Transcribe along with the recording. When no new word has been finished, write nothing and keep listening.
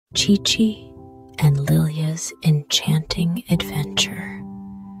Chichi and Lilya's enchanting adventure.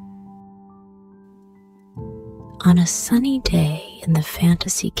 On a sunny day in the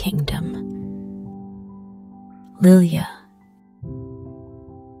fantasy kingdom, Lilya,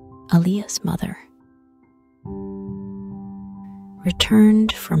 Alia's mother,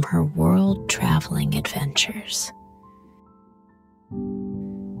 returned from her world-traveling adventures.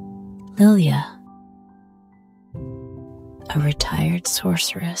 Lilya, a retired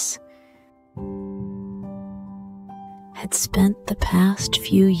sorceress, had spent the past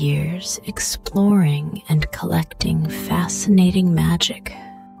few years exploring and collecting fascinating magic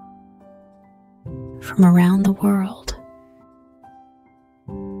from around the world.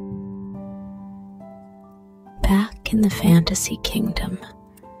 Back in the fantasy kingdom,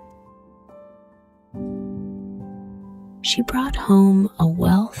 she brought home a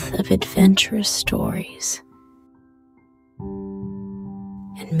wealth of adventurous stories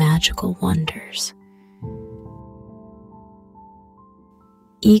and magical wonders,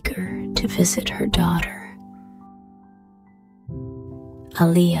 eager to visit her daughter,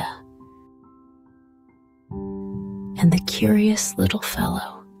 Alia, and the curious little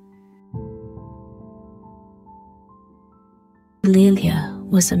fellow. Lilya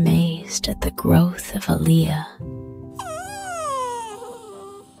was amazed at the growth of Alia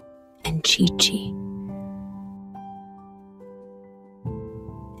and Chichi,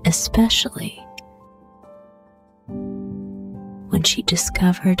 especially when she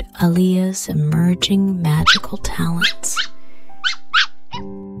discovered Alia's emerging magical talents,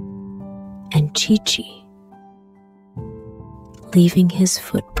 and Chichi leaving his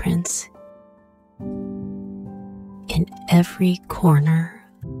footprints in every corner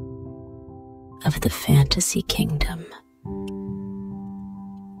of the fantasy kingdom.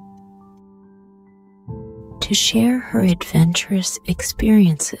 To share her adventurous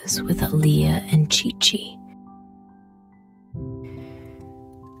experiences with Alia and Chichi,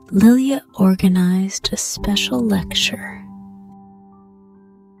 Lilya organized a special lecture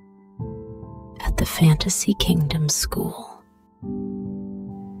at the Fantasy Kingdom School.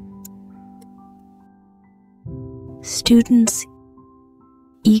 Students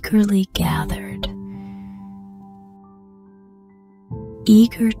eagerly gathered,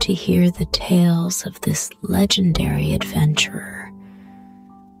 eager to hear the tales of this legendary adventurer.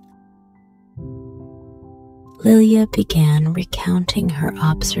 Lilya began recounting her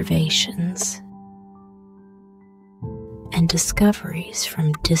observations and discoveries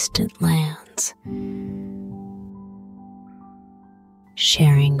from distant lands,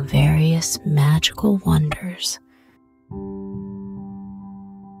 sharing various magical wonders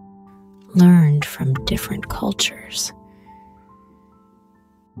learned from different cultures.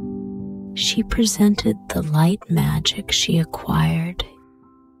 She presented the light magic she acquired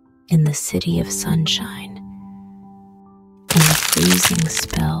in the City of Sunshine and the freezing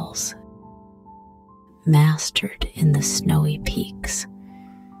spells mastered in the snowy peaks.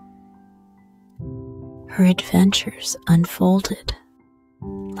 Her adventures unfolded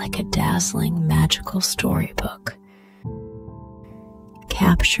like a dazzling magical storybook,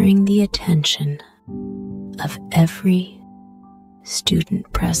 capturing the attention of every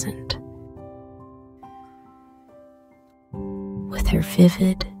student present. With her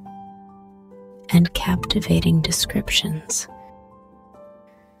vivid and captivating descriptions,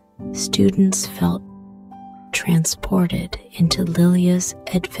 students felt transported into Lilya's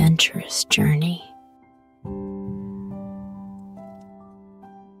adventurous journey.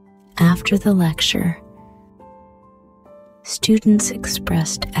 After the lecture, students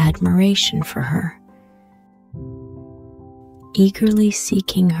expressed admiration for her, eagerly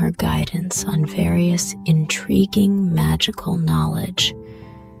seeking her guidance on various intriguing magical knowledge.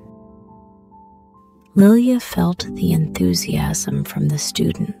 Lilya felt the enthusiasm from the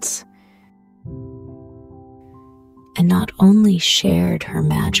students and not only shared her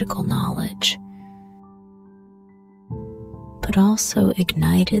magical knowledge, but also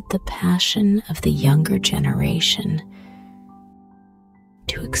ignited the passion of the younger generation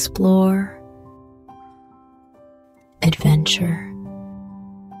to explore, adventure,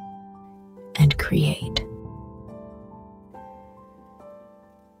 and create.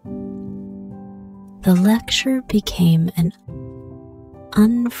 The lecture became an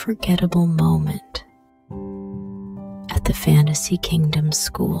unforgettable moment at the Fantasy Kingdom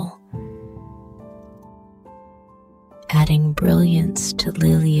School, adding brilliance to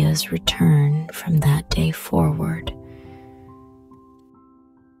Lilya's return from that day forward.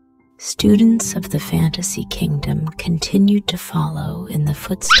 Students of the Fantasy Kingdom continued to follow in the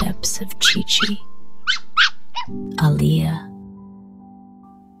footsteps of Chichi, Alia,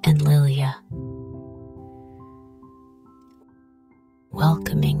 Lilia,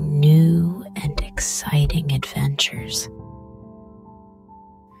 welcoming new and exciting adventures.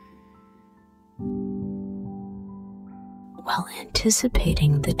 While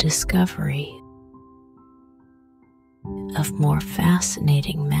anticipating the discovery of more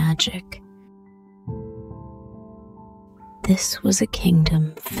fascinating magic. This was a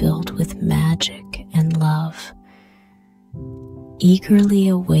kingdom filled with magic and love, eagerly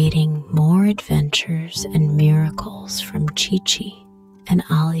awaiting more adventures and miracles from Chichi and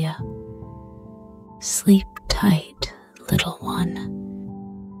Alia. Sleep tight, little one.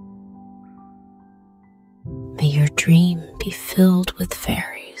 May your dream be filled with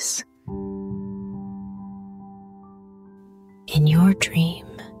fairies. In your dream,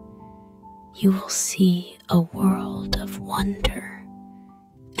 you will see a world of wonder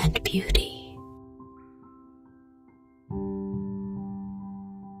and beauty.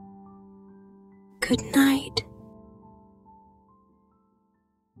 Good night.